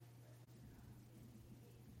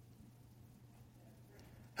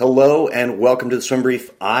Hello and welcome to the Swim Brief.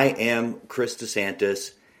 I am Chris DeSantis,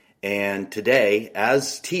 and today,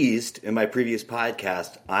 as teased in my previous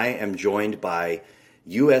podcast, I am joined by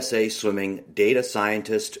USA Swimming data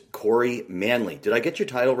scientist Corey Manley. Did I get your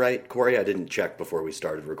title right, Corey? I didn't check before we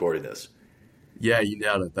started recording this. Yeah, you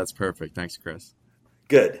nailed it. That's perfect. Thanks, Chris.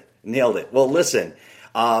 Good. Nailed it. Well, listen,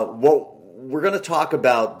 we're going to talk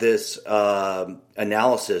about this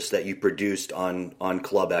analysis that you produced on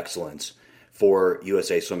Club Excellence for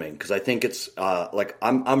USA Swimming, because I think it's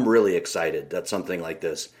I'm really excited that something like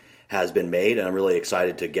this has been made, and I'm really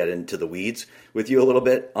excited to get into the weeds with you a little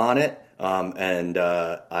bit on it.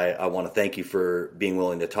 I want to thank you for being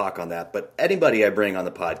willing to talk on that. But anybody I bring on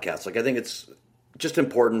the podcast, I think it's just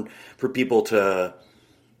important for people to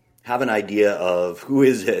have an idea of who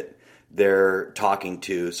is it they're talking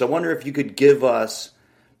to. So I wonder if you could give us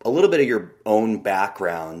a little bit of your own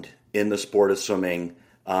background in the sport of swimming,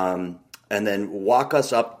 and then walk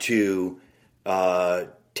us up to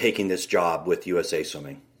taking this job with USA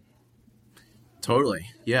Swimming. Totally.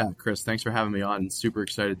 Yeah, Chris, thanks for having me on. Super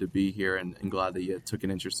excited to be here and glad that you took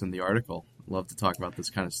an interest in the article. Love to talk about this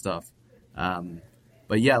kind of stuff.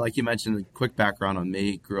 But yeah, like you mentioned, a quick background on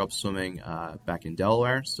me. Grew up swimming back in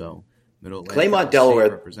Delaware, so Middle Atlantic. Claymont,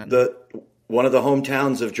 Delaware, one of the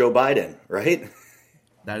hometowns of Joe Biden, right?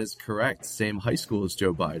 That is correct. Same high school as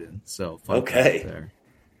Joe Biden. So fun fact there.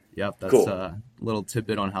 Yep, that's cool. A little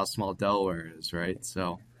tidbit on how small Delaware is, right?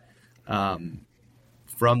 So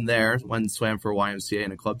from there, went and swam for YMCA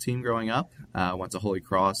and a club team growing up. Went to Holy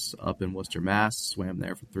Cross up in Worcester, Mass. Swam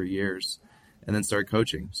there for 3 years, and then started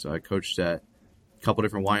coaching. So I coached at a couple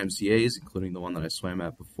different YMCAs, including the one that I swam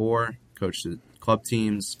at before. Coached at club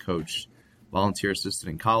teams, coached volunteer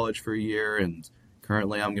assistant in college for a year, and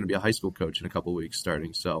currently I'm going to be a high school coach in a couple of weeks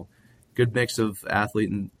starting. So good mix of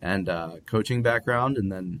athlete and coaching background,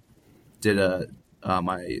 and then did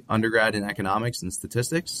my undergrad in economics and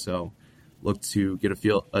statistics. So looked to get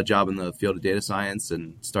a job in the field of data science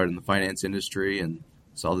and started in the finance industry, and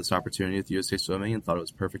saw this opportunity with USA Swimming and thought it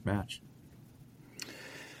was a perfect match.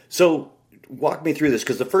 So walk me through this,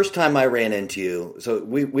 because the first time I ran into you, so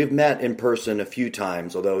we've met in person a few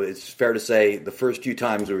times, although it's fair to say the first few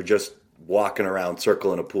times we were just walking around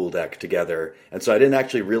circling a pool deck together. And so I didn't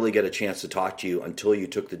actually really get a chance to talk to you until you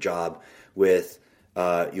took the job with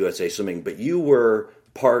USA Swimming. But you were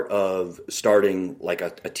part of starting like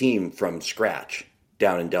a team from scratch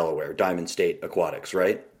down in Delaware, Diamond State Aquatics,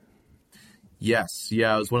 right? Yes.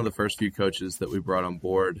 Yeah, I was one of the first few coaches that we brought on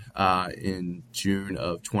board in June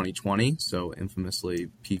of 2020, so infamously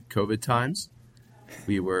peak COVID times.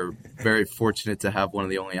 We were very fortunate to have one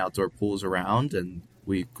of the only outdoor pools around, and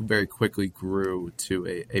we very quickly grew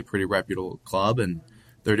to a pretty reputable club, and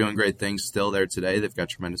they're doing great things still there today. They've got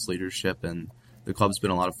tremendous leadership, and the club's been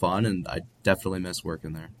a lot of fun, and I definitely miss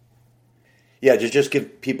working there. Yeah, just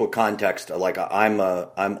give people context. Like I'm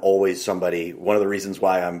always somebody. One of the reasons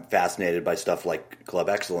why I'm fascinated by stuff like Club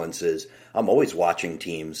Excellence is I'm always watching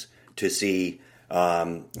teams to see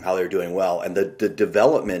how they're doing well, and the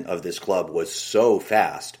development of this club was so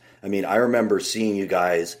fast. I mean, I remember seeing you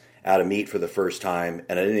guys at a meet for the first time,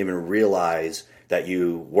 and I didn't even realize that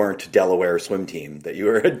you weren't Delaware swim team, that you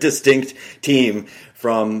were a distinct team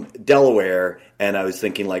from Delaware. And I was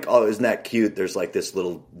thinking like, oh, isn't that cute? There's like this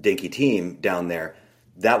little dinky team down there.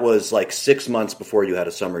 That was like 6 months before you had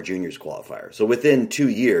a summer juniors qualifier. So within 2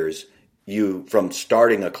 years, from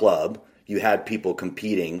starting a club, you had people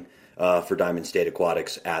competing for Diamond State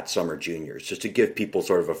Aquatics at summer juniors, just to give people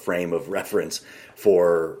sort of a frame of reference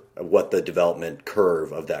for what the development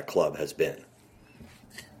curve of that club has been.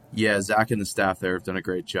 Yeah, Zach and the staff there have done a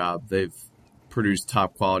great job. They've produced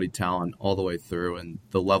top quality talent all the way through, and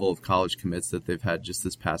the level of college commits that they've had just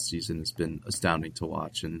this past season has been astounding to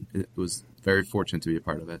watch, and it was very fortunate to be a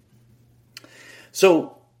part of it.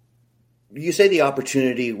 So you say the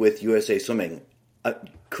opportunity with USA Swimming.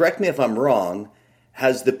 Correct me if I'm wrong.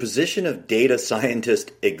 Has the position of data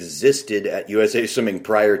scientist existed at USA Swimming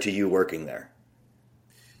prior to you working there?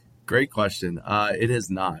 Great question. It is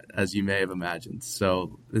not, as you may have imagined.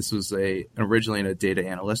 So this was originally in a data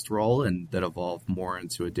analyst role, and that evolved more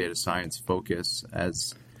into a data science focus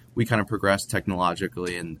as we kind of progressed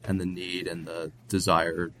technologically, and the need and the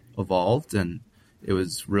desire evolved, and it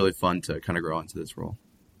was really fun to kind of grow into this role.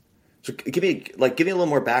 So give me a little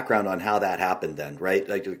more background on how that happened then, right?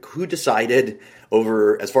 Like who decided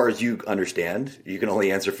over, as far as you understand, you can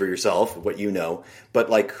only answer for yourself what you know, but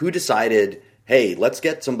like who decided, hey, let's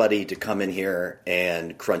get somebody to come in here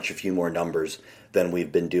and crunch a few more numbers than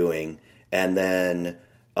we've been doing. And then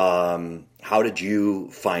how did you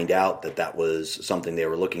find out that was something they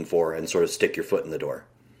were looking for and sort of stick your foot in the door?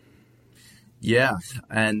 Yeah,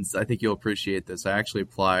 and I think you'll appreciate this. I actually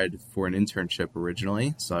applied for an internship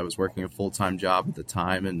originally, so I was working a full-time job at the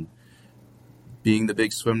time, and being the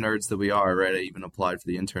big swim nerds that we are, right, I even applied for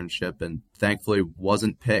the internship and thankfully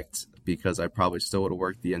wasn't picked because I probably still would have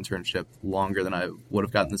worked the internship longer than I would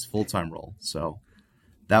have gotten this full-time role. So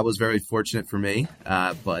that was very fortunate for me.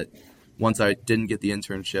 But once I didn't get the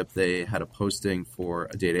internship, they had a posting for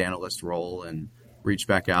a data analyst role and reached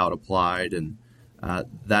back out, applied, and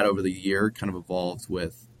that over the year kind of evolved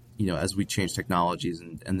with, as we changed technologies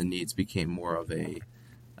and the needs became more of a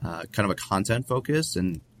kind of a content focus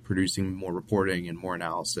and producing more reporting and more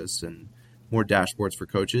analysis and more dashboards for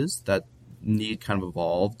coaches. That need kind of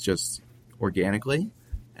evolved just organically,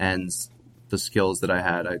 and the skills that I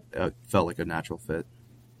had, I felt like a natural fit.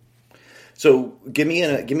 So give me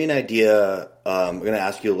an idea. I'm going to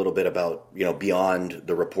ask you a little bit about, beyond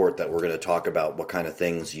the report that we're going to talk about, what kind of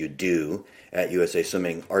things you do at USA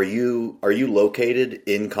Swimming. Are you located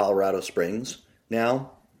in Colorado Springs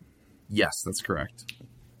now? Yes, that's correct.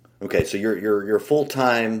 Okay, so you're full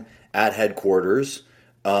time at headquarters,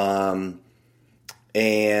 and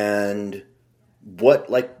what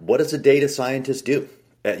does a data scientist do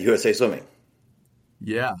at USA Swimming?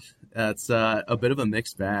 Yeah, it's a bit of a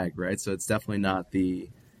mixed bag, right? So it's definitely not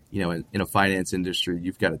in a finance industry,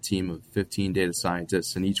 you've got a team of 15 data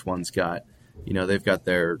scientists, and each one's got, they've got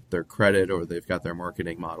their credit or they've got their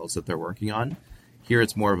marketing models that they're working on. Here,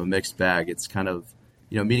 it's more of a mixed bag. It's kind of,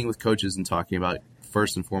 meeting with coaches and talking about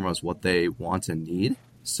first and foremost what they want and need.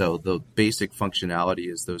 So the basic functionality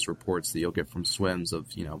is those reports that you'll get from swims of,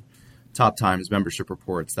 top times, membership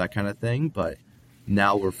reports, that kind of thing. But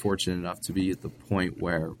now we're fortunate enough to be at the point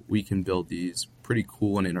where we can build these pretty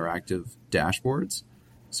cool and interactive dashboards.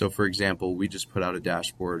 So for example, we just put out a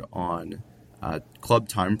dashboard on club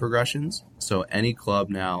time progressions. So any club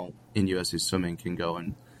now in USA Swimming can go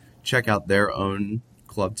and check out their own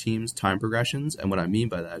club team's time progressions. And what I mean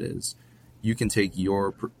by that is you can take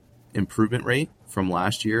your improvement rate from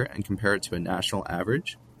last year and compare it to a national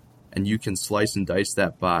average. And you can slice and dice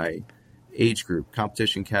that by age group,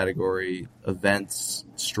 competition category, events,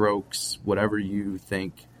 strokes, whatever you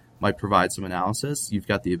think might provide some analysis. You've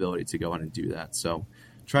got the ability to go in and do that. So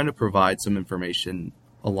trying to provide some information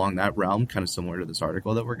along that realm, kind of similar to this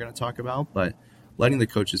article that we're going to talk about, but letting the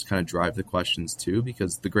coaches kind of drive the questions too,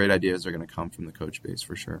 because the great ideas are going to come from the coach base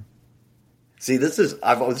for sure. See, this is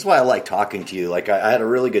why I like talking to you. Like I had a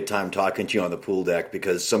really good time talking to you on the pool deck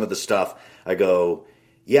because some of the stuff I go,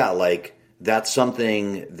 yeah, like that's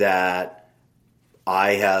something that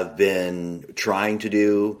I have been trying to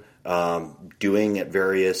do, doing at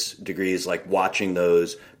various degrees, like watching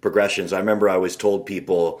those progressions. I remember I always told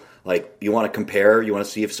people, like, you want to compare, you want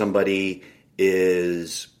to see if somebody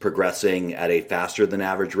is progressing at a faster than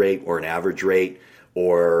average rate or an average rate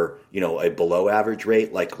or, a below average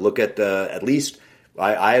rate. Like look at at least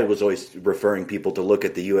I was always referring people to look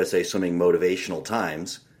at the USA Swimming motivational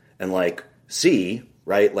times and like see,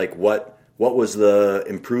 right, like what was the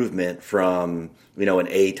improvement from, an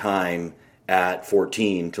A time at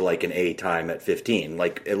 14 to like an A time at 15.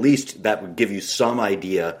 Like at least that would give you some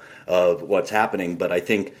idea of what's happening. But I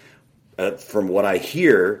think from what I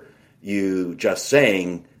hear you just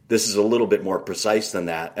saying, this is a little bit more precise than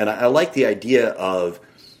that. And I like the idea of,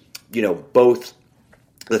 both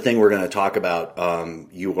the thing we're going to talk about,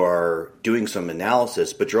 you are doing some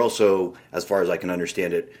analysis, but you're also, as far as I can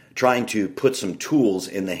understand it, trying to put some tools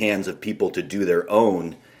in the hands of people to do their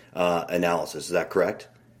own analysis. Is that correct?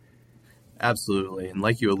 Absolutely. And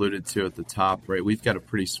like you alluded to at the top, right, we've got a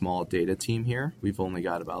pretty small data team here. We've only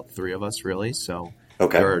got about 3 of us really. So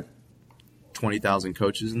there are 20,000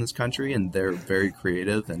 coaches in this country, and they're very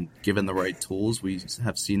creative, and given the right tools, we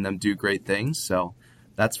have seen them do great things. So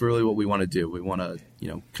that's really what we want to do. We want to,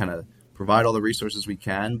 kind of provide all the resources we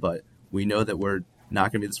can, but we know that we're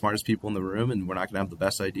not going to be the smartest people in the room, and we're not going to have the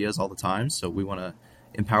best ideas all the time. So we want to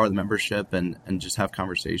empower the membership and just have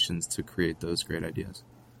conversations to create those great ideas.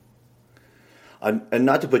 And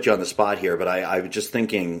not to put you on the spot here, but I was just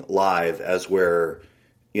thinking live as we're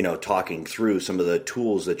talking through some of the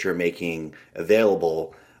tools that you're making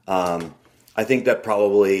available. I think that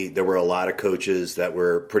probably there were a lot of coaches that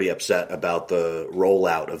were pretty upset about the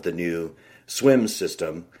rollout of the new swim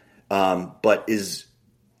system. But is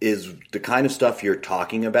the kind of stuff you're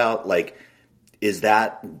talking about, like, is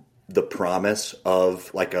that the promise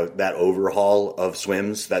of like that overhaul of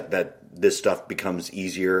swims, that this stuff becomes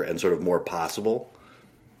easier and sort of more possible?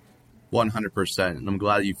 100%. And I'm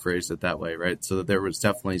glad you phrased it that way, right? So that there was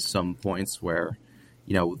definitely some points where,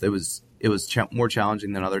 it was more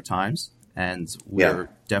challenging than other times. And we're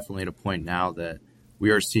definitely at a point now that we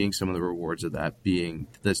are seeing some of the rewards of that being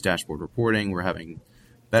this dashboard reporting. We're having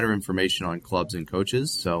better information on clubs and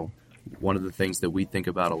coaches. So one of the things that we think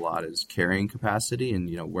about a lot is carrying capacity and,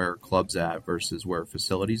 where are clubs at versus where are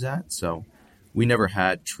facilities at. So we never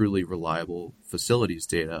had truly reliable facilities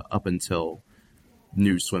data up until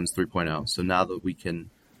new Swims 3.0. So now that we can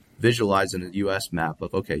visualize in a US map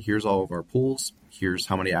of, okay, here's all of our pools, here's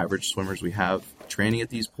how many average swimmers we have training at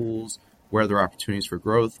these pools, where are there opportunities for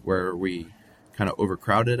growth, where are we kind of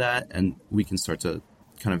overcrowded at, and we can start to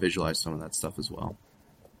kind of visualize some of that stuff as well.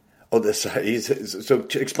 Oh, so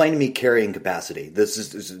explain to me carrying capacity. This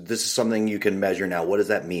is something you can measure now. What does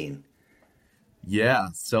that mean? Yeah,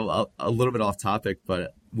 so a little bit off topic,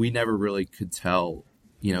 but we never really could tell,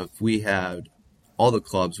 if we had all the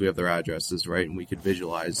clubs, we have their addresses, right? And we could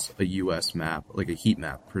visualize a US map, like a heat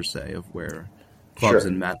map per se, of where clubs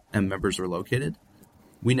Sure. and members are located.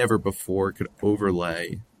 We never before could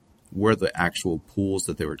overlay where the actual pools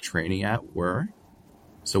that they were training at were.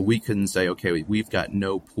 So we couldn't say, okay, we've got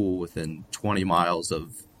no pool within 20 miles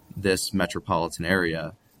of this metropolitan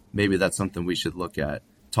area. Maybe that's something we should look at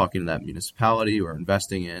talking to that municipality or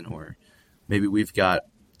investing in, or maybe we've got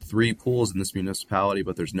 3 pools in this municipality,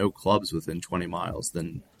 but there's no clubs within 20 miles.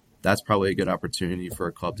 Then that's probably a good opportunity for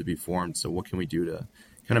a club to be formed. So what can we do to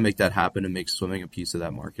kind of make that happen and make swimming a piece of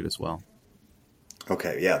that market as well?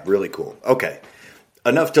 Okay. Yeah. Really cool. Okay.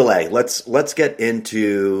 Enough delay. Let's get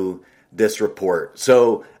into this report.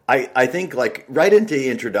 So I think like right into the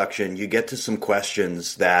introduction, you get to some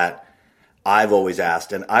questions that I've always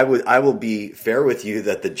asked, and I will be fair with you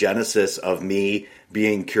that the genesis of me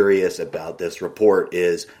being curious about this report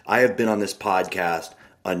is I have been on this podcast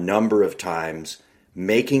a number of times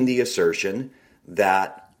making the assertion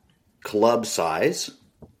that club size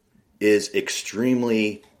is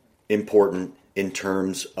extremely important in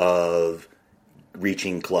terms of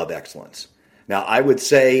reaching club excellence. Now, I would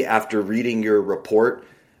say after reading your report,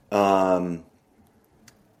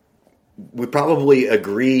 we probably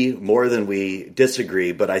agree more than we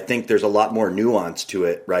disagree, but I think there's a lot more nuance to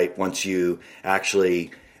it, right? Once you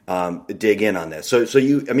actually dig in on this. So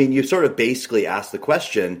you sort of basically asked the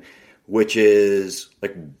question, which is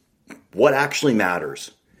like, what actually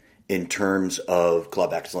matters in terms of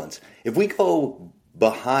club excellence? If we go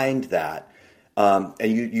behind that, and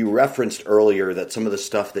you referenced earlier that some of the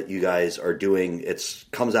stuff that you guys are doing,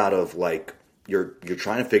 comes out of like you're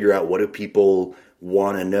trying to figure out what do people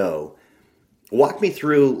want to know. Walk me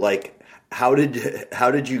through like how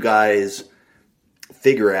did you guys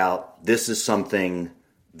figure out this is something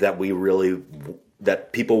that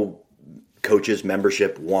that people, coaches,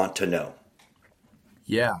 membership want to know?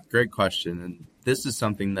 Yeah, great question. And this is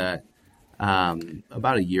something that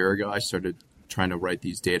about a year ago I started trying to write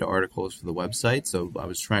these data articles for the website. So I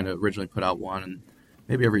was trying to originally put out one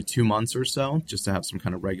maybe every 2 months or so, just to have some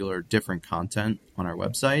kind of regular different content on our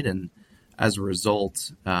website. And as a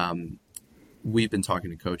result, we've been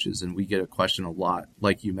talking to coaches, and we get a question a lot,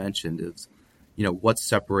 like you mentioned, is, what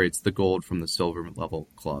separates the gold from the silver level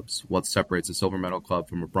clubs? What separates a silver medal club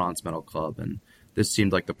from a bronze medal club? And this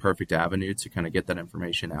seemed like the perfect avenue to kind of get that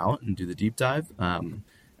information out and do the deep dive.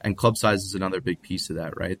 And club size is another big piece of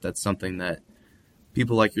that, right? That's something that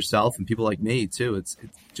people like yourself and people like me too, it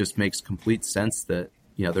just makes complete sense that,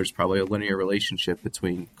 there's probably a linear relationship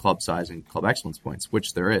between club size and club excellence points,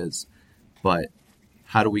 which there is. But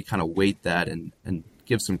how do we kind of weight that and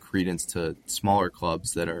give some credence to smaller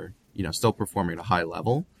clubs that are, still performing at a high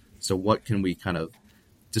level? So what can we kind of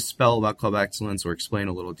dispel about club excellence or explain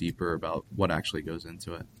a little deeper about what actually goes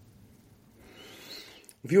into it?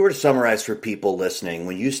 If you were to summarize for people listening,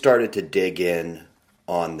 when you started to dig in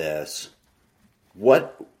on this,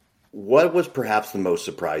 what was perhaps the most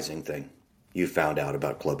surprising thing you found out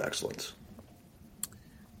about club excellence?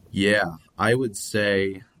 Yeah, I would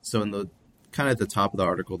say, so in the kind of at the top of the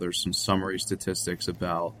article, there's some summary statistics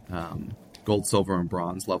about gold, silver, and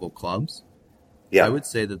bronze level clubs. Yeah. I would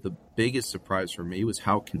say that the biggest surprise for me was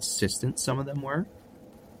how consistent some of them were.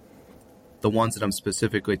 The ones that I'm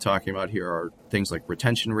specifically talking about here are things like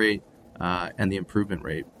retention rate and the improvement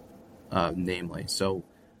rate, namely. So,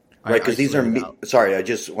 right, because these are sorry, I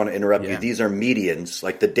just want to interrupt you. These are medians.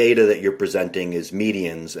 Like the data that you're presenting is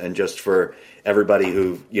medians, and just for everybody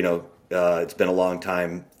who it's been a long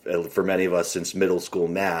time for many of us since middle school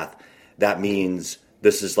math. That means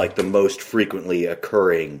this is like the most frequently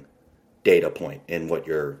occurring data point in what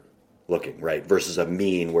you're looking, right? Versus a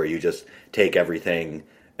mean where you just take everything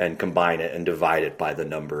and combine it and divide it by the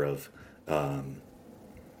number of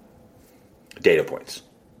data points.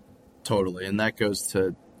 Totally. And that goes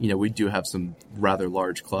to, we do have some rather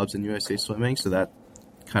large clubs in USA Swimming, so that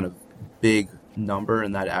kind of big number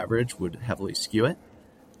and that average would heavily skew it.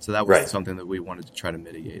 So that was Right. something that we wanted to try to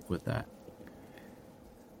mitigate with that.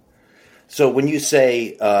 So when you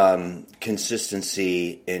say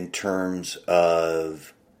consistency in terms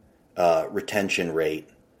of retention rate,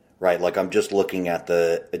 right? Like I'm just looking at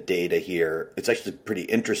the data here. It's actually pretty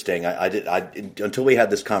interesting. Until we had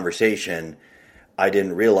this conversation, I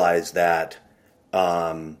didn't realize that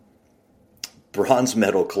bronze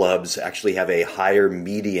medal clubs actually have a higher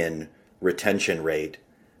median retention rate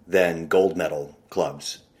than gold medal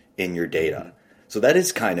clubs in your data. So that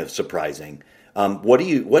is kind of surprising.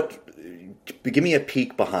 Give me a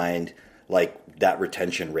peek behind like that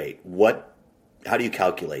retention rate. How do you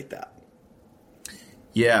calculate that?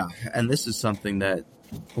 Yeah, and this is something that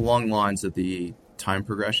along the lines of the time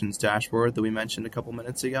progressions dashboard that we mentioned a couple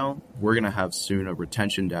minutes ago, we're going to have soon a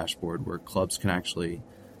retention dashboard where clubs can actually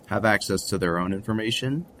have access to their own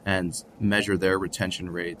information and measure their retention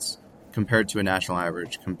rates compared to a national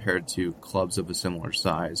average, compared to clubs of a similar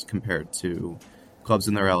size, compared to clubs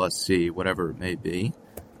in their LSC, whatever it may be,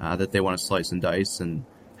 that they want to slice and dice and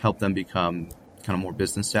help them become kind of more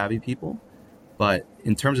business savvy people. But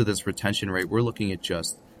in terms of this retention rate, we're looking at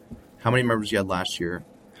just how many members you had last year,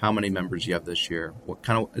 how many members you have this year.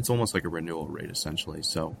 It's almost like a renewal rate essentially.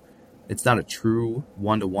 So it's not a true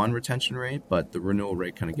one-to-one retention rate, but the renewal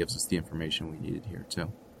rate kind of gives us the information we needed here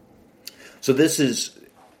too. So this is,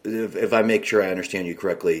 if I make sure I understand you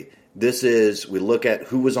correctly, we look at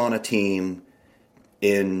who was on a team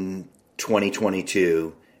in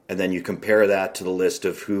 2022, and then you compare that to the list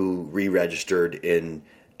of who re-registered in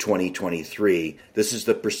 2023. This is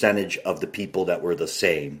the percentage of the people that were the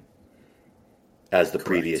same as the Correct.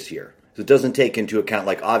 previous year. So it doesn't take into account,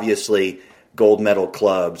 like obviously gold medal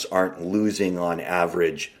clubs aren't losing on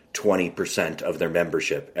average 20% of their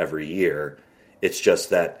membership every year. It's just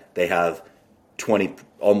that they have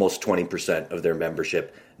almost 20% of their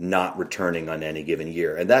membership not returning on any given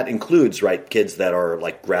year. And that includes, right, kids that are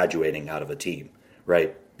like graduating out of a team,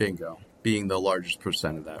 right? Bingo. Being the largest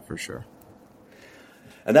percent of that for sure.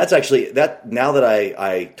 And that's actually, now that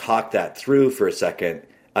I talk that through for a second,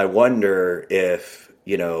 I wonder if,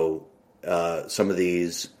 some of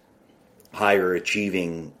these higher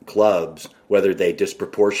achieving clubs, whether they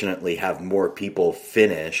disproportionately have more people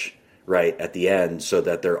finish right at the end, so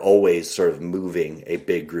that they're always sort of moving a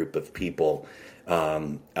big group of people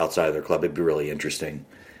outside of their club. It'd be really interesting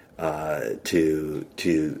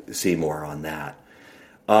to see more on that.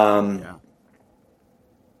 Yeah.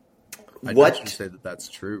 I'd actually say that that's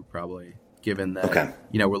true, probably, given that,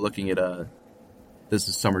 we're looking at this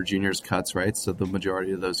is summer juniors cuts, right? So the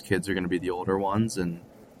majority of those kids are going to be the older ones, and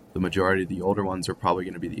the majority of the older ones are probably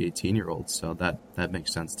going to be the 18-year-olds. So that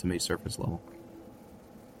makes sense to me, surface level.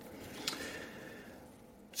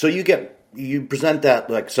 So you present that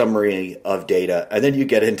like summary of data, and then you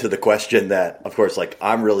get into the question that, of course, like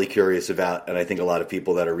I'm really curious about, and I think a lot of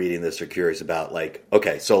people that are reading this are curious about, like,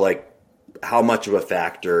 okay, so like how much of a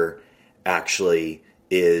factor actually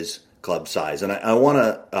is club size? And I want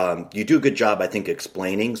to, you do a good job, I think,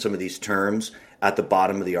 explaining some of these terms at the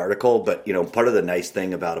bottom of the article. But, part of the nice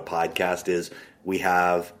thing about a podcast is we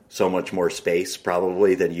have so much more space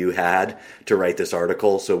probably than you had to write this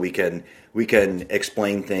article. So we can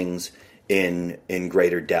explain things in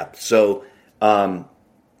greater depth. So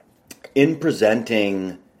in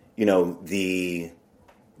presenting, the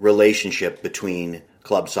relationship between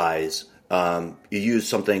club size, you use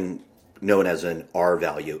something known as an R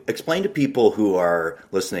value. Explain to people who are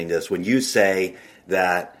listening to this, when you say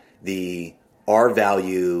that the R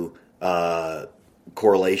value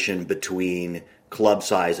correlation between club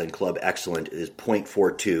size and club excellent is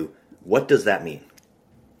 0.42, what does that mean?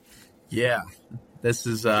 Yeah, this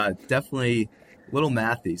is definitely a little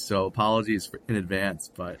mathy, so apologies in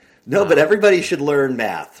advance. But but everybody should learn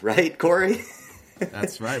math, right, Corey?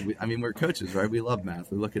 That's right. We're coaches, right? We love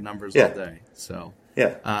math. We look at numbers all day. So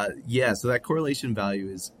so that correlation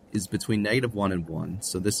value is between -1 and 1.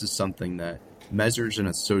 So this is something that measures an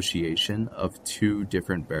association of two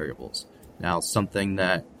different variables. Now, something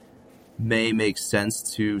that may make sense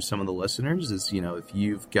to some of the listeners is, if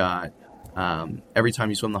you've got every time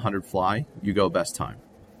you swim the 100 fly, you go best time.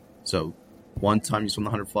 So one time you swim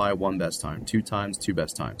the 100 fly, one best time. 2 times, 2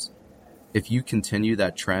 best times. If you continue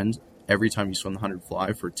that trend every time you swim the 100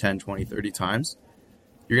 fly for 10, 20, 30 times,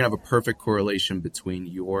 you're going to have a perfect correlation between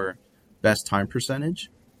your best time percentage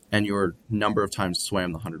and your number of times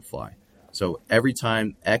swam the 100 fly. So every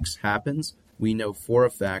time X happens, we know for a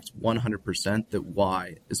fact 100% that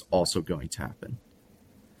Y is also going to happen.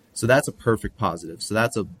 So that's a perfect positive. So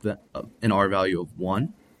that's an R value of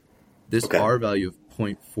 1. This R value of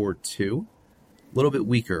 0.42, a little bit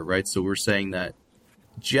weaker, right? So we're saying that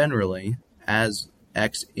generally, as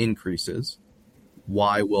X increases,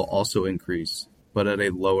 Y will also increase, but at a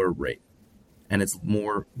lower rate. And it's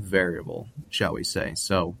more variable, shall we say.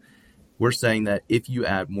 So we're saying that if you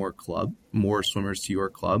add more swimmers to your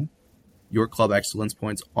club excellence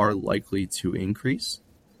points are likely to increase,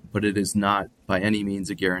 but it is not by any means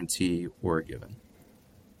a guarantee or a given.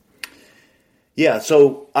 Yeah,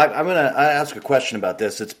 so I'm going to ask a question about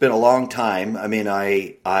this. It's been a long time. I mean,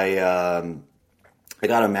 I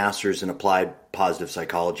got a master's in applied positive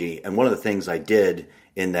psychology, and one of the things I did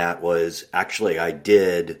in that was actually I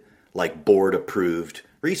did like board approved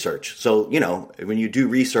research. So, when you do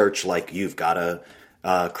research, like you've got to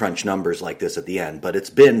crunch numbers like this at the end. But it's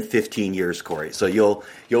been 15 years, Corey. So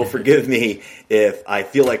you'll forgive me if I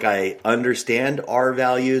feel like I understand R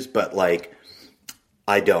values, but like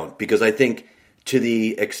I don't, because I think to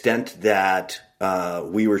the extent that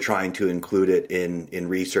we were trying to include it in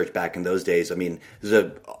research back in those days. I mean, this is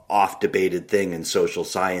an oft debated thing in social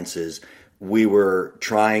sciences. We were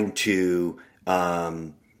trying to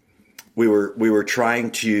we were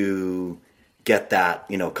trying to get that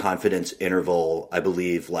confidence interval, I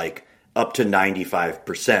believe, like up to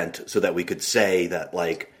 95%, so that we could say that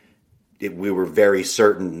we were very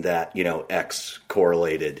certain that X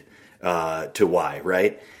correlated to Y,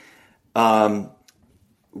 right?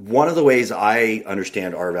 One of the ways I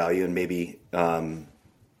understand R value, and maybe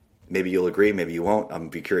you'll agree, maybe you won't, I'm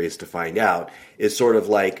be curious to find out, is sort of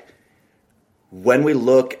like when we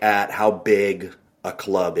look at how big a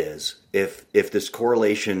club is, if this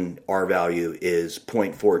correlation R value is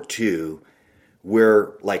 0.42,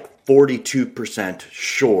 we're like 42%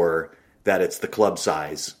 sure that it's the club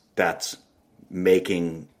size that's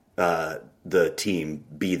making the team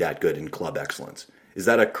be that good in club excellence. Is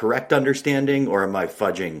that a correct understanding, or am I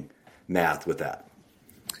fudging math with that?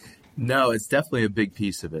 No, it's definitely a big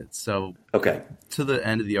piece of it. So okay, to the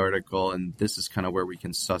end of the article, and this is kind of where we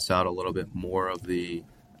can suss out a little bit more of the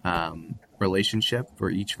relationship for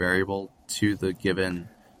each variable to the given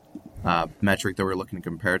metric that we're looking to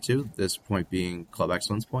compare to, this point being club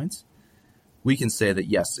excellence points. We can say that,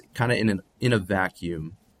 yes, kind of in a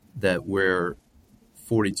vacuum, that we're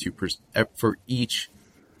 42% for each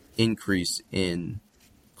increase in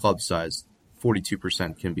club size,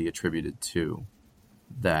 42% can be attributed to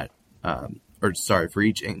that, for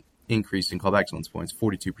each increase in club excellence points,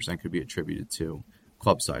 42% could be attributed to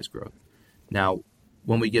club size growth. Now,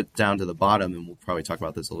 when we get down to the bottom, and we'll probably talk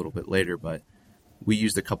about this a little bit later, but we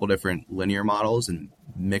used a couple different linear models and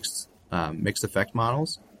mixed effect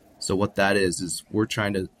models. So what that is we're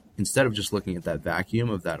trying to, instead of just looking at that vacuum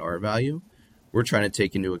of that R value, we're trying to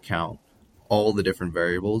take into account all the different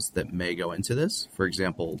variables that may go into this. For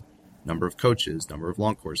example, number of coaches, number of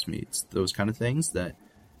long course meets, those kind of things that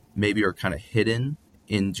maybe are kind of hidden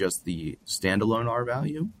in just the standalone R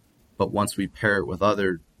value. But once we pair it with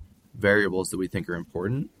other variables that we think are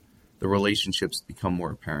important, the relationships become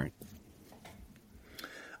more apparent.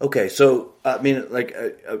 Okay, so I mean,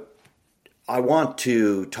 I want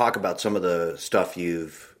to talk about some of the stuff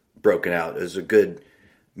you've broken out as a good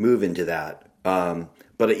move into that.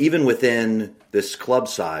 But even within this club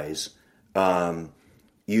size,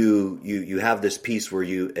 you have this piece where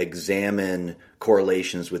you examine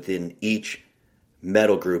correlations within each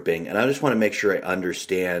medal grouping, and I just want to make sure I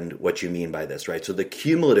understand what you mean by this, right? So the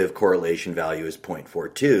cumulative correlation value is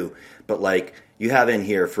 0.42, but like you have in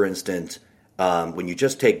here, for instance, when you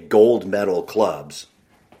just take gold medal clubs,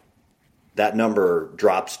 that number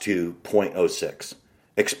drops to 0.06.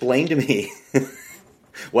 Explain to me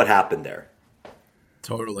what happened there.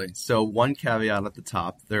 Totally. So one caveat at the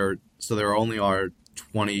top, there only are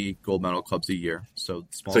 20 gold medal clubs a year. So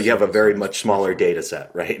you have a very much smaller data set,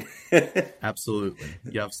 right? Absolutely.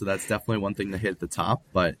 Yep. So that's definitely one thing to hit at the top.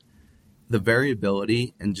 But the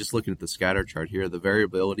variability, and just looking at the scatter chart here, the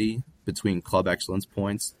variability between club excellence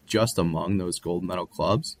points just among those gold medal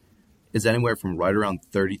clubs is anywhere from right around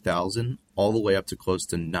 30,000 all the way up to close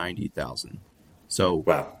to 90,000. So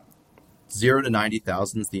wow. 0 to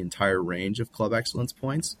 90,000 is the entire range of club excellence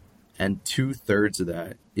points, and 2/3 of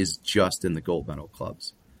that is just in the gold medal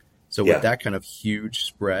clubs. So with that kind of huge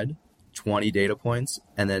spread, 20 data points,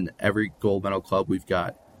 and then every gold medal club, we've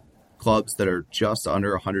got clubs that are just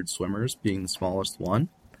under 100 swimmers being the smallest one,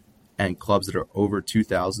 and clubs that are over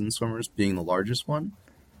 2,000 swimmers being the largest one.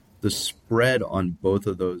 The spread on both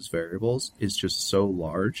of those variables is just so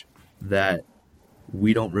large that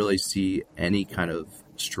we don't really see any kind of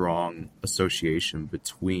strong association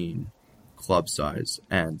between club size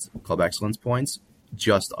and club excellence points,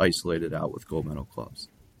 just isolated out with gold medal clubs.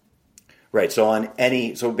 Right.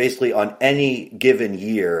 So basically on any given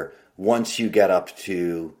year, once you get up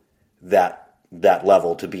to that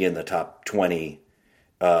level to be in the top 20,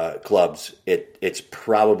 clubs, it's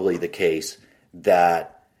probably the case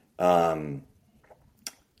that the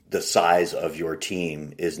size of your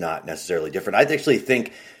team is not necessarily different. I actually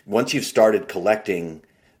think once you've started collecting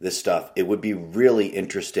this stuff, it would be really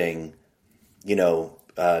interesting,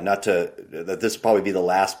 that this will probably be the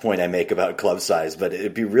last point I make about club size, but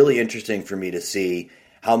it'd be really interesting for me to see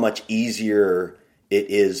how much easier it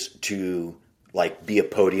is to like be a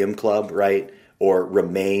podium club, right? Or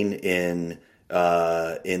remain in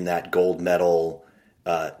that gold medal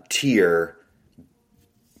tier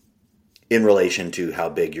in relation to how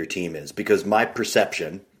big your team is. Because my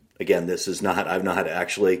perception, again, I've not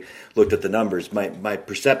actually looked at the numbers. My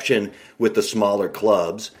perception with the smaller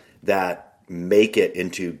clubs that make it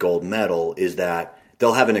into gold medal is that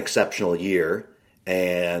they'll have an exceptional year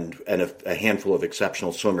and a handful of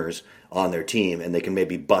exceptional swimmers on their team, and they can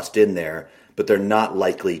maybe bust in there, but they're not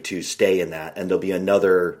likely to stay in that. And there'll be a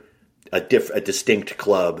distinct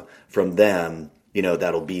club from them,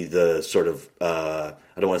 that'll be the sort of, I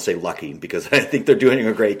don't want to say lucky, because I think they're doing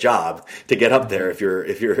a great job to get up there. If you're,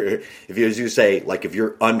 as you say, like if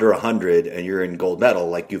you're under 100 and you're in gold medal,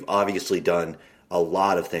 like you've obviously done a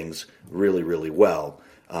lot of things really, really well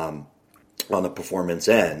on the performance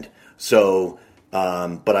end. So,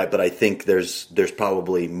 but I think there's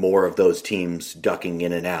probably more of those teams ducking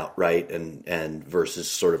in and out, right, and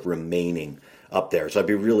versus sort of remaining up there. So I'd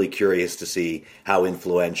be really curious to see how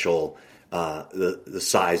influential the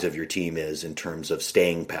size of your team is in terms of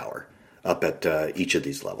staying power up at each of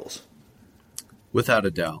these levels. Without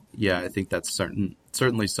a doubt, yeah, I think that's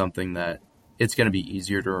certainly something that it's going to be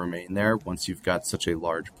easier to remain there once you've got such a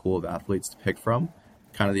large pool of athletes to pick from.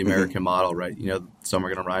 Kind of the American model, right? Some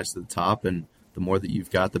are going to rise to the top, and the more that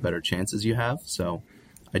you've got, the better chances you have. So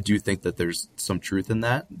I do think that there's some truth in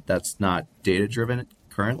that. That's not data-driven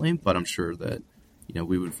currently, but I'm sure that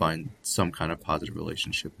we would find some kind of positive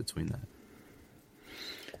relationship between that.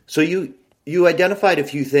 So you identified a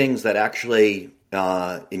few things that actually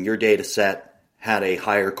in your data set had a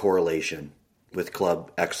higher correlation with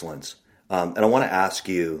club excellence. And I want to ask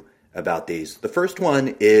you about these. The first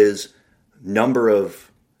one is number of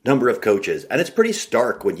coaches, and it's pretty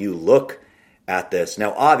stark when you look at this.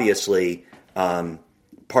 Now, obviously,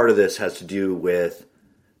 part of this has to do with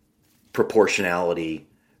proportionality,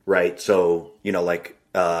 right? So,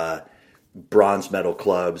 bronze medal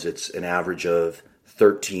clubs, it's an average of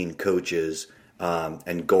 13 coaches,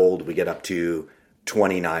 and gold we get up to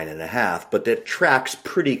 29 and a half, but that tracks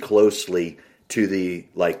pretty closely to the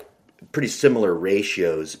pretty similar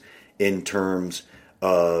ratios in terms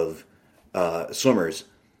of swimmers.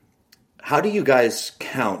 How do you guys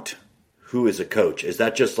count who is a coach? Is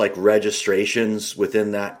that just like registrations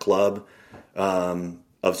within that club of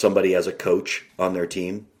somebody as a coach on their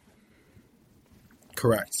team?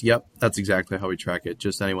 Correct. Yep. That's exactly how we track it.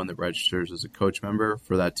 Just anyone that registers as a coach member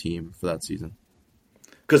for that team for that season.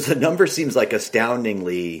 Because the number seems like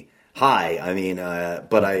astoundingly high. I mean,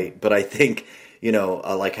 but I think,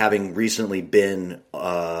 like having recently been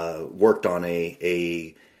worked on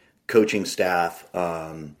a coaching staff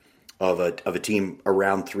of a team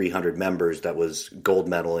around 300 members that was gold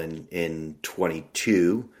medal in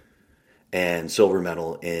 22 and silver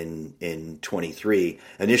medal in 23.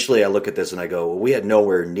 Initially, I look at this and I go, well, we had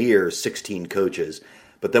nowhere near 16 coaches.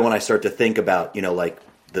 But then when I start to think about,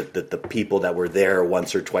 the people that were there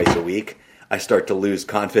once or twice a week, I start to lose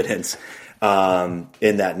confidence in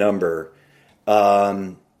that number.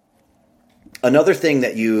 Another thing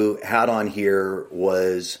that you had on here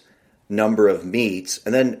was number of meets,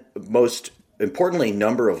 and then most importantly,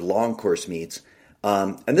 number of long course meets.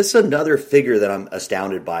 And this is another figure that I'm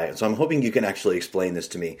astounded by. So I'm hoping you can actually explain this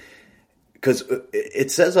to me. Because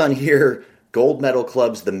it says on here, gold medal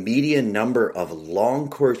clubs, the median number of long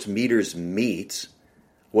course meters meets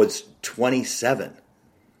was 27.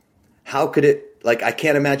 How could it, I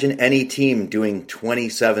can't imagine any team doing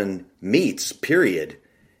 27 meets, period,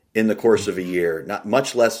 in the course of a year, not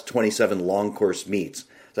much less 27 long course meets.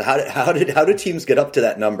 So how do teams get up to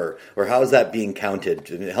that number, or how is that being counted?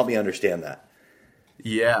 Help me understand that.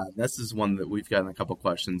 Yeah, this is one that we've gotten a couple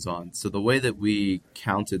questions on. So the way that we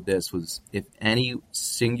counted this was if any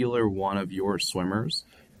singular one of your swimmers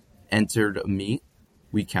entered a meet,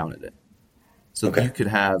 we counted it. So okay. You could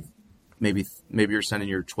have maybe you're sending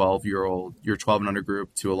your 12 and under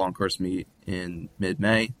group to a long course meet in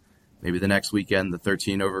mid-May. Maybe the next weekend the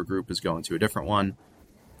 13 over group is going to a different one.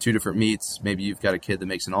 2 different meets. Maybe you've got a kid that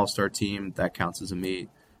makes an all-star team that counts as a meet.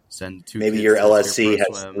 Send 2. Maybe your LSC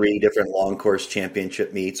has swim. 3 different long course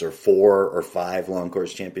championship meets, or 4 or 5 long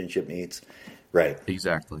course championship meets. Right.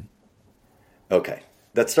 Exactly. Okay.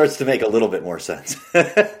 That starts to make a little bit more sense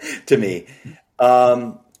to me.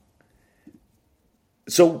 So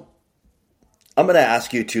I'm going to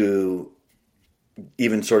ask you to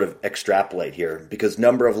even sort of extrapolate here, because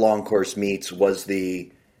number of long course meets was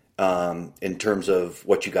in terms of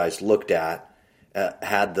what you guys looked at,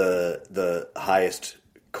 had the highest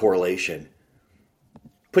correlation.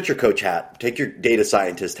 Put your coach hat, take your data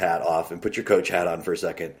scientist hat off and put your coach hat on for a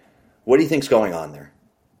second. What do you think's going on there?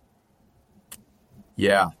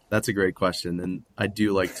 Yeah, that's a great question. And I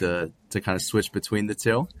do like to kind of switch between the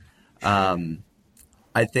two.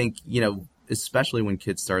 I think, especially when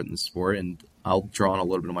kids start in the sport, and I'll draw on a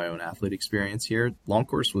little bit of my own athlete experience here. Long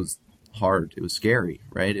course was hard. It was scary,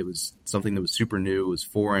 right? It was something that was super new. It was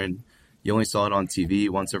foreign. You only saw it on TV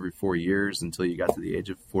once every 4 years until you got to the age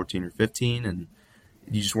of 14 or 15, and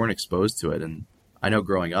you just weren't exposed to it. And I know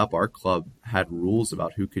growing up, our club had rules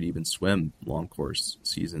about who could even swim long course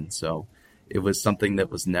season. So it was something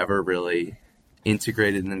that was never really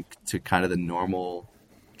integrated into kind of the normal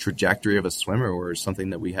trajectory of a swimmer, or something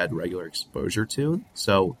that we had regular exposure to.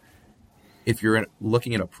 So if you're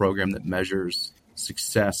looking at a program that measures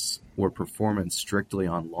success or performance strictly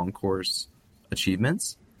on long course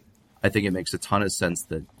achievements, I think it makes a ton of sense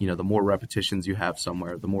that, the more repetitions you have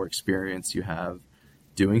somewhere, the more experience you have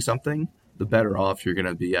doing something, the better off you're going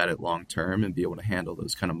to be at it long term and be able to handle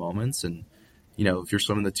those kind of moments. And, if you're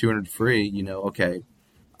swimming the 200 free, okay,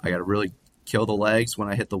 I got to really kill the legs when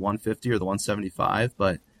I hit the 150 or the 175.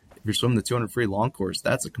 But if you're swimming the 200 free long course,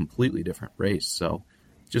 that's a completely different race. So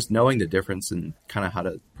just knowing the difference and kind of how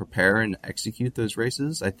to prepare and execute those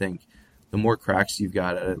races, I think the more cracks you've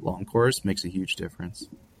got at a long course makes a huge difference.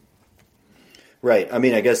 Right. I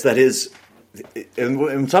mean, I guess that is,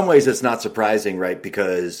 in some ways, it's not surprising, right?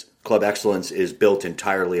 Because club excellence is built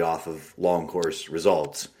entirely off of long course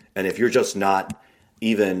results. And if you're just not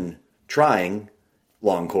even trying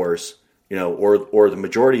long course, or the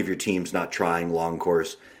majority of your team's not trying long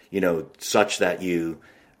course, such that you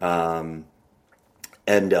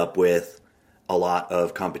end up with a lot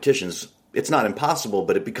of competitions, it's not impossible,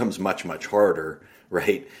 but it becomes much, much harder,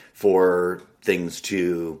 right, for things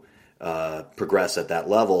to progress at that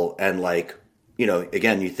level. And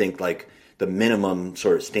again, you think like the minimum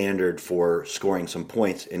sort of standard for scoring some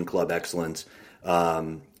points in club excellence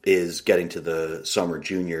is getting to the summer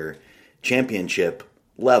junior championship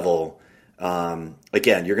level.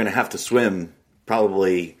 Again, you're going to have to swim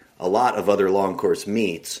probably a lot of other long course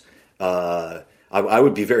meets. I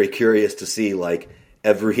would be very curious to see like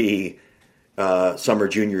every summer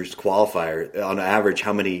juniors qualifier on average,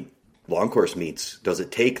 how many long course meets does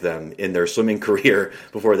it take them in their swimming career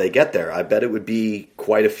before they get there? I bet it would be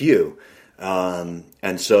quite a few.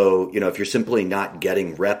 And so, if you're simply not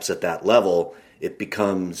getting reps at that level, it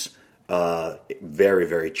becomes very,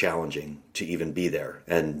 very challenging to even be there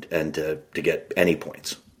and to get any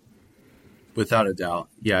points. Without a doubt.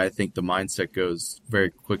 Yeah, I think the mindset goes very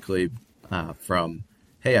quickly from,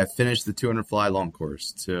 hey, I finished the 200 fly long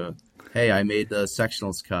course to, hey, I made the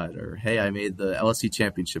sectionals cut, or hey, I made the LSC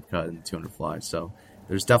championship cut in the 200 fly. So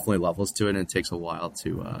there's definitely levels to it, and it takes a while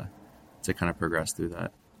to kind of progress through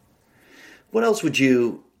that. What else would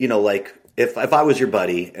you, like if I was your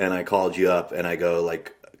buddy and I called you up and I go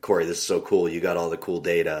like, Corey, this is so cool. You got all the cool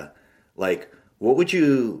data. Like, what would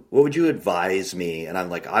you advise me? And I'm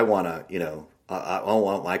like, I want to, I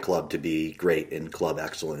want my club to be great in club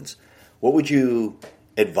excellence. What would you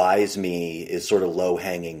advise me is sort of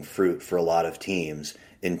low-hanging fruit for a lot of teams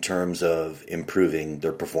in terms of improving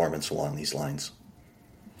their performance along these lines?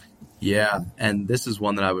 Yeah, and this is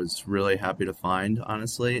one that I was really happy to find,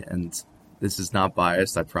 honestly, and this is not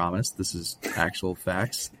biased, I promise. This is actual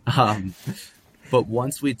facts. But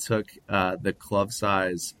once we took the club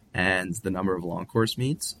size and the number of long course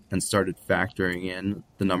meets and started factoring in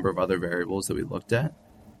the number of other variables that we looked at,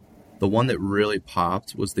 the one that really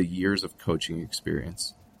popped was the years of coaching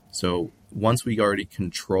experience. So once we already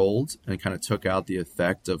controlled and kind of took out the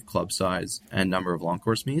effect of club size and number of long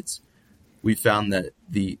course meets, we found that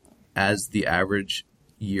as the average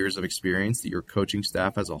years of experience that your coaching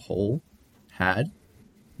staff as a whole had,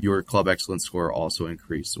 your club excellence score also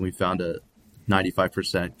increased. And we found a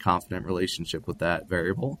 95% confident relationship with that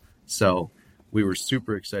variable. So we were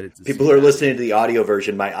super excited to see. People who are listening to the audio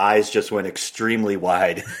version, my eyes just went extremely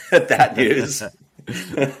wide at that news.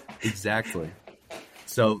 Exactly.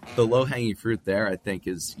 So the low-hanging fruit there, I think,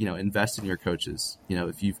 is, invest in your coaches.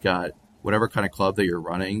 If you've got whatever kind of club that you're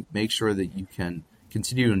running, make sure that you can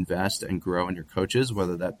continue to invest and grow in your coaches,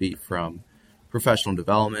 whether that be from professional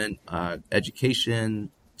development, education,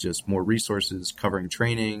 just more resources, covering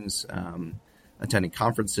trainings, attending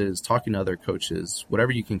conferences, talking to other coaches,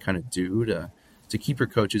 whatever you can kind of do to keep your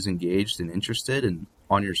coaches engaged and interested and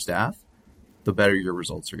on your staff. the better your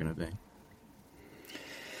results are going to be.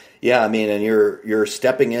 Yeah, I mean, and you're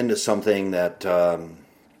stepping into something that I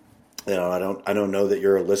don't know that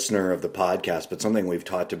you're a listener of the podcast, but something we've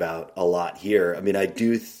talked about a lot here. I mean, I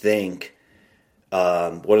do think one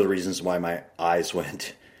of the reasons why my eyes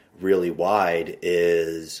went really wide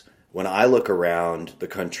is when I look around the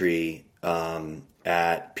country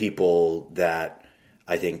at people that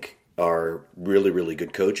I think are really, really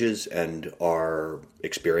good coaches and are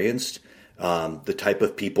experienced, the type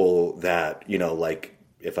of people that, like,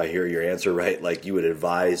 if I hear your answer right, like you would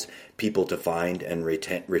advise people to find and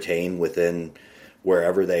retain within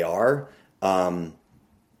wherever they are. I'm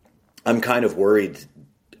kind of worried,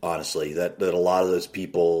 honestly, that a lot of those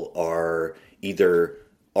people are either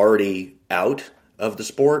already out of the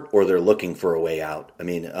sport or they're looking for a way out. I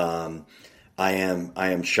mean, I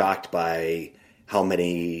am shocked by how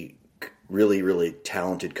many really, really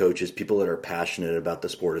talented coaches, people that are passionate about the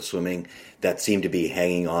sport of swimming, that seem to be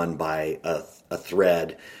hanging on by a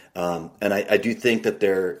thread. And I do think that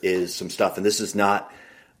there is some stuff, and this is not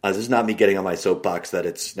me getting on my soapbox that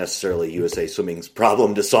it's necessarily USA Swimming's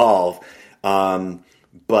problem to solve,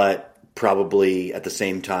 but probably at the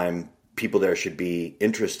same time, people there should be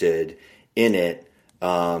interested in it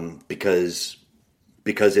because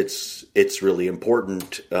it's really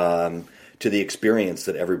important to the experience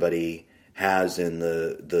that everybody has in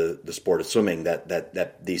the sport of swimming.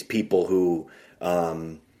 That these people who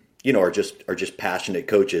are just passionate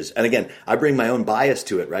coaches. And again, I bring my own bias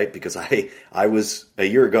to it, right? Because I was a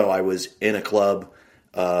year ago, I was in a club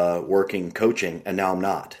working coaching, and now I'm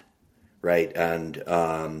not, right? And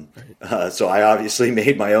so I obviously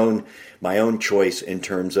made my own choice in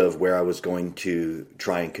terms of where I was going to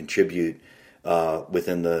try and contribute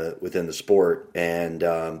within the sport. And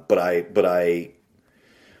but I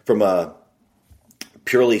from a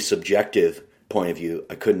purely subjective point of view,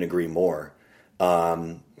 I couldn't agree more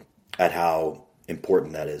at how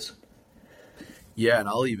important that is. Yeah, and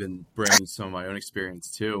I'll even bring some of my own experience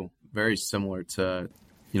too. Very similar to,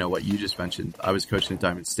 what you just mentioned. I was coaching at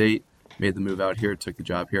Diamond State, made the move out here, took the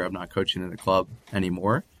job here. I'm not coaching in a club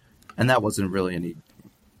anymore. And that wasn't really any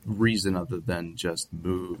reason other than just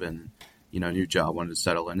move and, new job, wanted to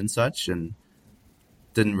settle in and such, and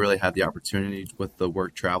didn't really have the opportunity with the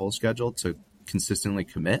work travel schedule to consistently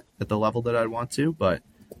commit at the level that I'd want to. But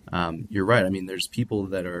you're right. I mean, there's people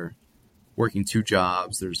that are working two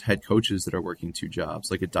jobs. There's head coaches that are working two jobs.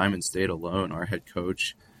 Like at Diamond State alone, our head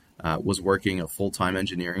coach was working a full-time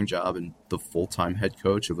engineering job and the full-time head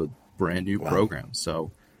coach of a brand new program.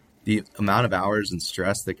 So the amount of hours and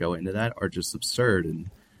stress that go into that are just absurd. And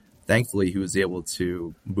thankfully, he was able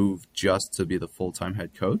to move just to be the full-time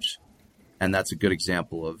head coach. And that's a good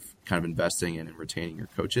example of kind of investing in and retaining your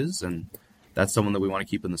coaches. And that's someone that we want to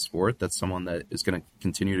keep in the sport. That's someone that is going to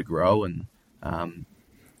continue to grow. And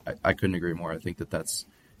I couldn't agree more. I think that's,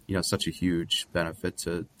 such a huge benefit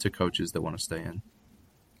to coaches that want to stay in.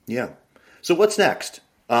 Yeah. So what's next?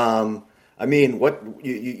 I mean, what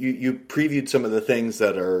you previewed some of the things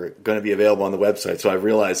that are going to be available on the website. So I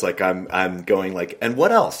realized like I'm going like, and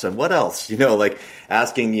what else? And what else? Like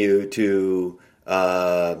asking you to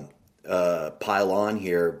pile on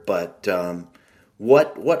here. But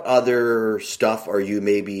what other stuff are you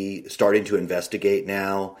maybe starting to investigate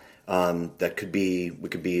now? That we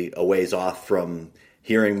could be a ways off from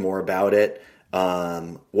hearing more about it.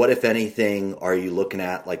 What, if anything, are you looking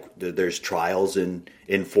at? Like, there's trials in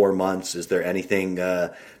 4 months. Is there anything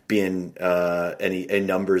being any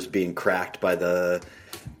numbers being cracked by the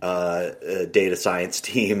data science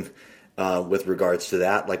team with regards to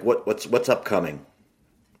that? Like, what's upcoming?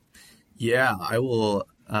 Yeah, I will.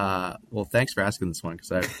 Well, thanks for asking this one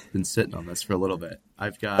because I've been sitting on this for a little bit.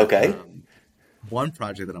 I've got one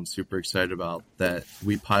project that I'm super excited about that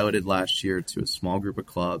we piloted last year to a small group of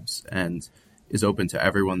clubs and is open to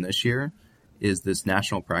everyone this year, is this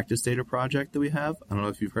national practice data project that we have. I don't know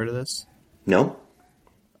if you've heard of this. No.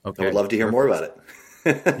 Okay. I would love to hear more about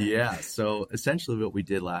it. Yeah. So essentially what we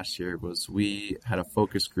did last year was we had a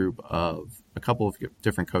focus group of a couple of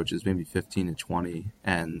different coaches, maybe 15 to 20.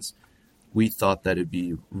 And we thought that it'd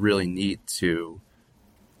be really neat to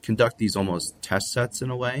conduct these almost test sets in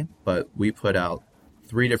a way, but we put out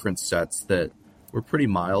 3 different sets that were pretty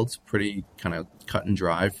mild, pretty kind of cut and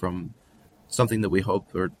dry from something that we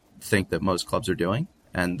hope or think that most clubs are doing.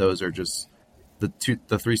 And those are just the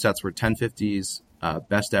 3 sets were 1050s,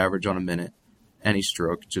 best average on a minute, any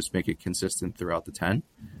stroke, just make it consistent throughout the 10,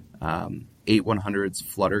 8 100s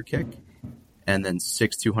flutter kick, and then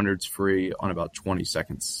 6 200s free on about 20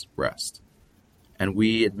 seconds rest. And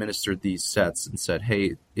we administered these sets and said,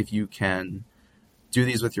 hey, if you can do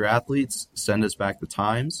these with your athletes, send us back the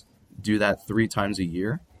times. do that 3 times a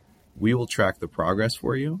year. We will track the progress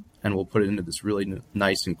for you, and we'll put it into this really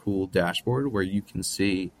nice and cool dashboard where you can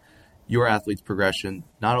see your athlete's progression,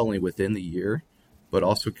 not only within the year, but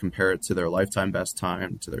also compare it to their lifetime best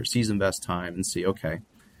time, to their season best time, and see, okay,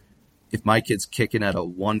 if my kid's kicking at a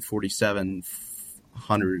 147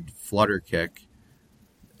 100 flutter kick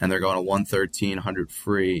and they're going a 113 100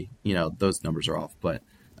 free, those numbers are off. But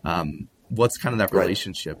what's kind of that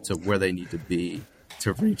relationship to where they need to be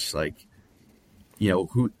to reach, like,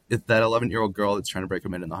 who, if that 11-year-old girl that's trying to break a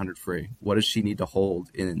minute in the 100 free, what does she need to hold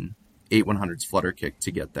in 8 100s flutter kick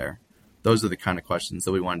to get there? Those are the kind of questions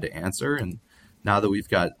that we wanted to answer. And now that we've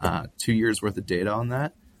got 2 years worth of data on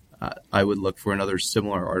that, I would look for another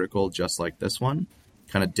similar article just like this one,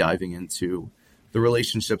 kind of diving into the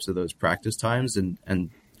relationships of those practice times and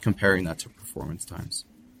comparing that to performance times.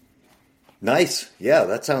 Nice. Yeah,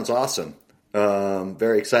 that sounds awesome.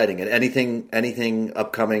 Very exciting. And anything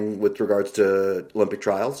upcoming with regards to Olympic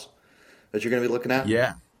trials that you're going to be looking at?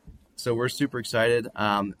 Yeah. So we're super excited.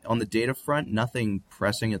 On the data front, nothing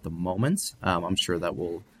pressing at the moment. I'm sure that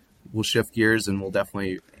we'll shift gears and we'll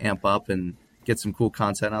definitely amp up and get some cool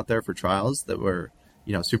content out there for trials that we're,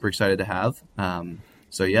 super excited to have.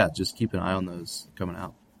 So yeah, just keep an eye on those coming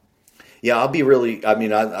out. Yeah, I'll be really, I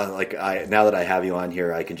now that I have you on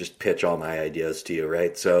here, I can just pitch all my ideas to you,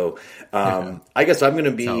 right? So, I guess I'm going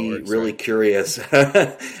to be really curious.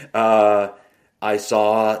 I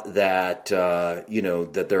saw that,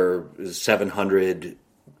 that there are 700,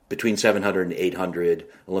 between 700 and 800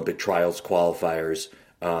 Olympic trials qualifiers,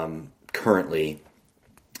 currently.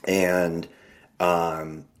 And,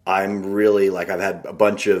 I'm really I've had a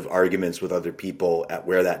bunch of arguments with other people at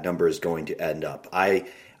where that number is going to end up. I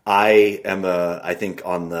am I think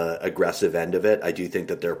on the aggressive end of it. I do think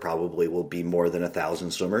that there probably will be more than 1,000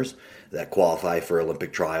 swimmers that qualify for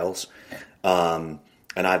Olympic trials. And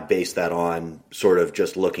I've based that on sort of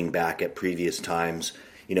just looking back at previous times,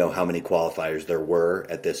 how many qualifiers there were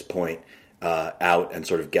at this point out and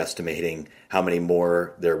sort of guesstimating how many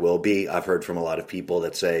more there will be. I've heard from a lot of people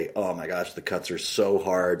that say, oh my gosh, the cuts are so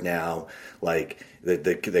hard now. Like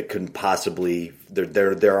they couldn't possibly,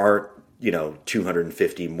 there aren't,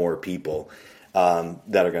 250 more people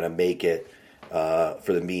that are going to make it for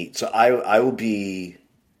the meet. So I would be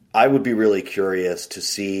really curious to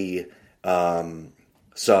see some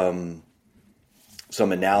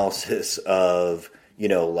analysis of,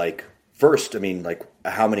 first,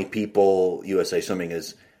 how many people USA Swimming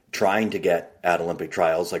is trying to get at Olympic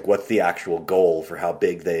trials. What's the actual goal for how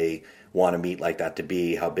big they want a meet like that to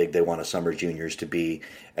be, how big they want a summer juniors to be,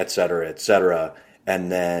 et cetera, et cetera.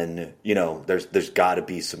 And then, there's got to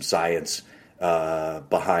be some science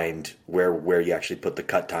behind where you actually put the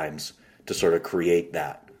cut times to sort of create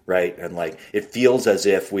that, right? And it feels as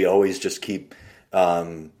if we always just keep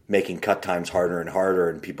making cut times harder and harder,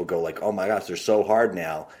 and people go oh my gosh, they're so hard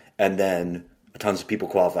now. And then tons of people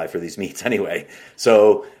qualify for these meets anyway.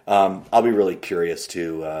 So I'll be really curious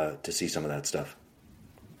to see some of that stuff.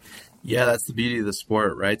 Yeah, that's the beauty of the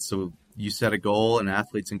sport, right? So you set a goal and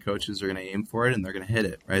athletes and coaches are going to aim for it and they're going to hit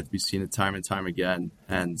it, right? We've seen it time and time again.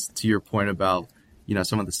 And to your point about,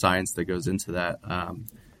 some of the science that goes into that,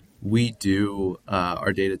 we do,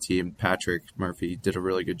 our data team, Patrick Murphy, did a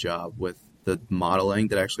really good job with the modeling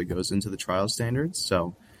that actually goes into the trial standards.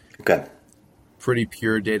 So okay. Pretty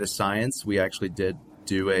pure data science. We actually did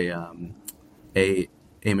do a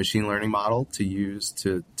machine learning model to use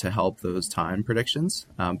to help those time predictions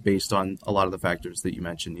based on a lot of the factors that you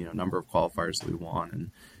mentioned, number of qualifiers that we want and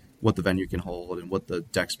what the venue can hold and what the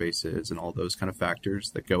deck space is and all those kind of factors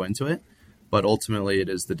that go into it. But ultimately it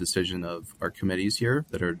is the decision of our committees here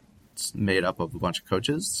that are made up of a bunch of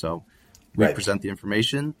coaches. So we present the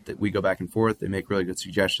information, that we go back and forth, they make really good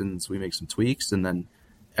suggestions, we make some tweaks, and then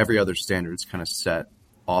every other standard is kind of set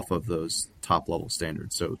off of those top level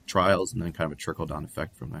standards. So trials and then kind of a trickle down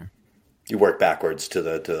effect from there. You work backwards to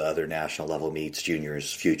the other national level meets,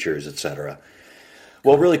 juniors, futures, et cetera.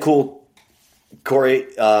 Well, really cool. Corey,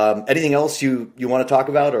 anything else you want to talk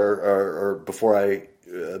about or before I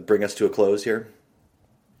bring us to a close here?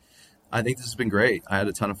 I think this has been great. I had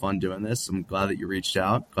a ton of fun doing this. I'm glad that you reached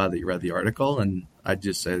out, glad that you read the article, and I'd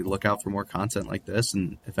just say look out for more content like this.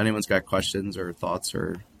 And if anyone's got questions or thoughts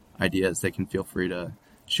or ideas, they can feel free to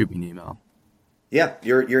shoot me an email. Yeah,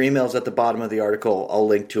 your email's at the bottom of the article. I'll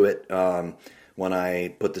link to it when I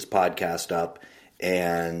put this podcast up.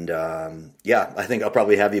 And I think I'll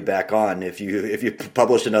probably have you back on if you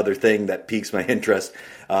publish another thing that piques my interest.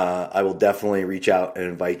 I will definitely reach out and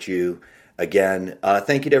invite you again.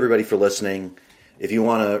 Thank you to everybody for listening. If you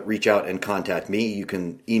want to reach out and contact me, you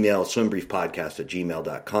can email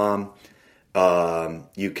swimbriefpodcast@gmail.com.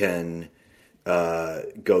 You can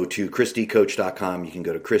go to ChristyCoach.com. You can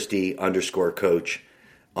go to Christy_coach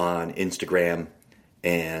on Instagram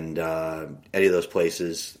and any of those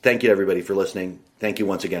places. Thank you to everybody for listening. Thank you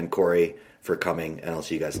once again, Corey, for coming, and I'll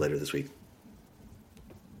see you guys later this week.